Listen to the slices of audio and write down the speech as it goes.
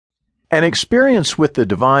An experience with the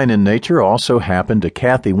divine in nature also happened to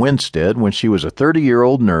Kathy Winstead when she was a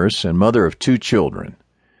 30-year-old nurse and mother of 2 children.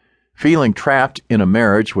 Feeling trapped in a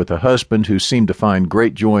marriage with a husband who seemed to find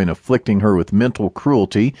great joy in afflicting her with mental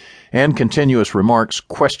cruelty and continuous remarks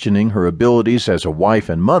questioning her abilities as a wife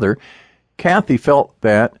and mother, Kathy felt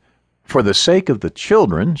that, for the sake of the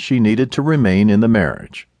children, she needed to remain in the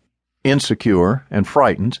marriage. Insecure and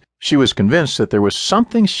frightened, she was convinced that there was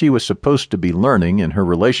something she was supposed to be learning in her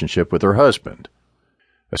relationship with her husband.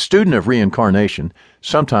 A student of reincarnation,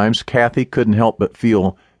 sometimes Kathy couldn't help but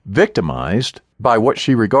feel victimized by what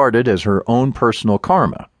she regarded as her own personal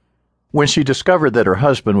karma. When she discovered that her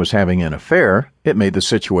husband was having an affair, it made the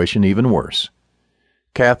situation even worse.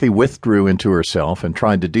 Kathy withdrew into herself and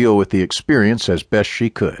tried to deal with the experience as best she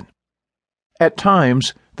could. At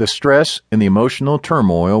times, the stress and the emotional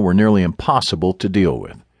turmoil were nearly impossible to deal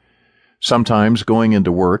with. Sometimes going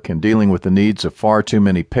into work and dealing with the needs of far too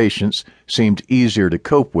many patients seemed easier to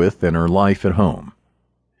cope with than her life at home.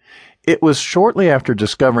 It was shortly after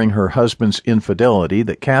discovering her husband's infidelity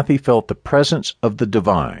that Kathy felt the presence of the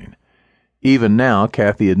divine. Even now,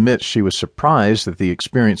 Kathy admits she was surprised that the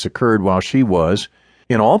experience occurred while she was,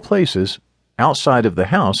 in all places, outside of the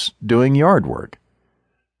house doing yard work.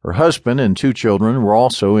 Her husband and 2 children were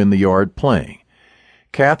also in the yard playing.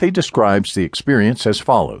 Kathy describes the experience as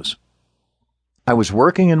follows. I was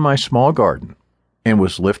working in my small garden and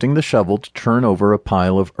was lifting the shovel to turn over a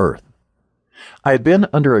pile of earth. I had been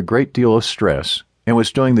under a great deal of stress and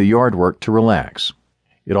was doing the yard work to relax.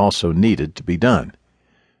 It also needed to be done.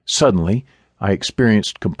 Suddenly, I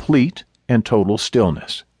experienced complete and total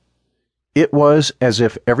stillness. It was as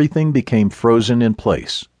if everything became frozen in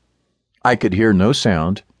place. I could hear no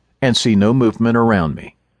sound and see no movement around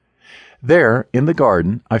me. There, in the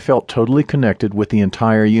garden, I felt totally connected with the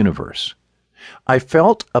entire universe. I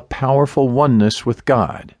felt a powerful oneness with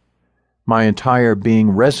God. My entire being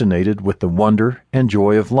resonated with the wonder and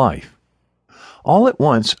joy of life. All at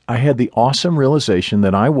once, I had the awesome realization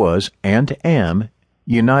that I was, and am,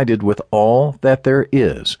 united with all that there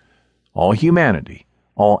is, all humanity,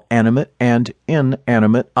 all animate and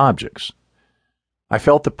inanimate objects. I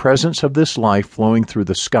felt the presence of this life flowing through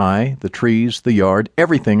the sky, the trees, the yard,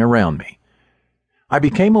 everything around me. I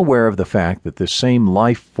became aware of the fact that this same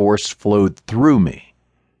life force flowed through me.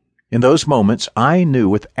 In those moments, I knew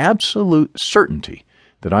with absolute certainty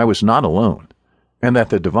that I was not alone, and that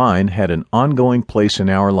the divine had an ongoing place in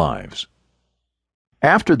our lives.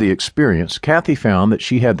 After the experience, Kathy found that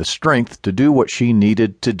she had the strength to do what she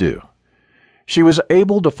needed to do. She was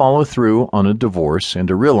able to follow through on a divorce and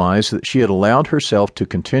to realize that she had allowed herself to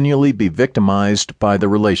continually be victimized by the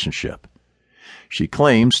relationship. She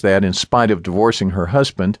claims that in spite of divorcing her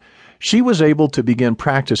husband, she was able to begin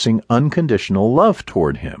practicing unconditional love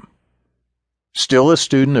toward him. Still a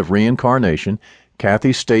student of reincarnation,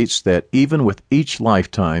 Kathy states that even with each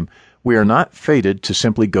lifetime, we are not fated to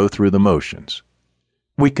simply go through the motions.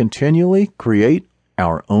 We continually create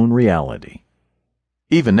our own reality.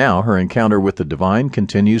 Even now, her encounter with the divine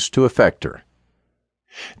continues to affect her.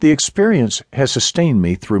 The experience has sustained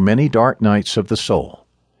me through many dark nights of the soul.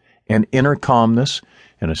 An inner calmness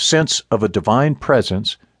and a sense of a divine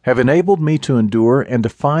presence have enabled me to endure and to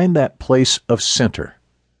find that place of center.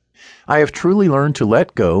 I have truly learned to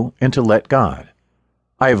let go and to let God.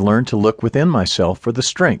 I have learned to look within myself for the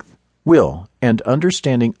strength, will, and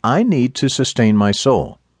understanding I need to sustain my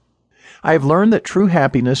soul. I have learned that true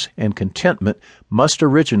happiness and contentment must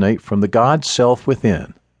originate from the God self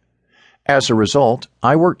within. As a result,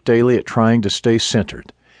 I work daily at trying to stay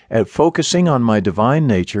centered, at focusing on my divine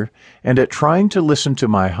nature, and at trying to listen to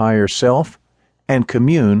my higher self and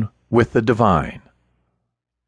commune with the divine.